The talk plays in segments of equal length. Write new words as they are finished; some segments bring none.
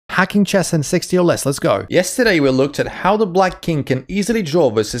Hacking chess in 60 or less, let's go. Yesterday we looked at how the black king can easily draw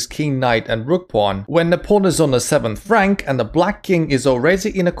versus king, knight and rook pawn when the pawn is on the 7th rank and the black king is already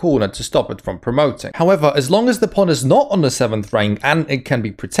in a corner to stop it from promoting. However, as long as the pawn is not on the 7th rank and it can be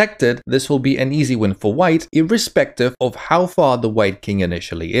protected, this will be an easy win for white, irrespective of how far the white king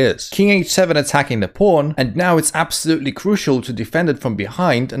initially is. King h7 attacking the pawn, and now it's absolutely crucial to defend it from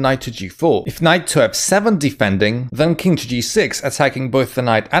behind, knight to g4. If knight to f7 defending, then king to g6 attacking both the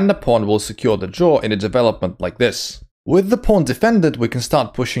knight and the pawn will secure the draw in a development like this. With the pawn defended, we can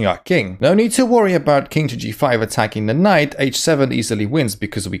start pushing our king. No need to worry about king to g5 attacking the knight, h7 easily wins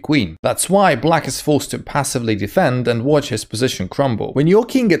because we queen. That's why black is forced to passively defend and watch his position crumble. When your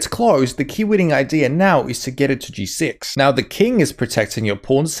king gets close, the key winning idea now is to get it to g6. Now the king is protecting your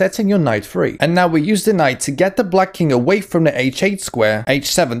pawn, setting your knight free. And now we use the knight to get the black king away from the h8 square,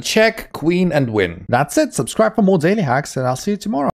 h7 check, queen and win. That's it, subscribe for more daily hacks and I'll see you tomorrow.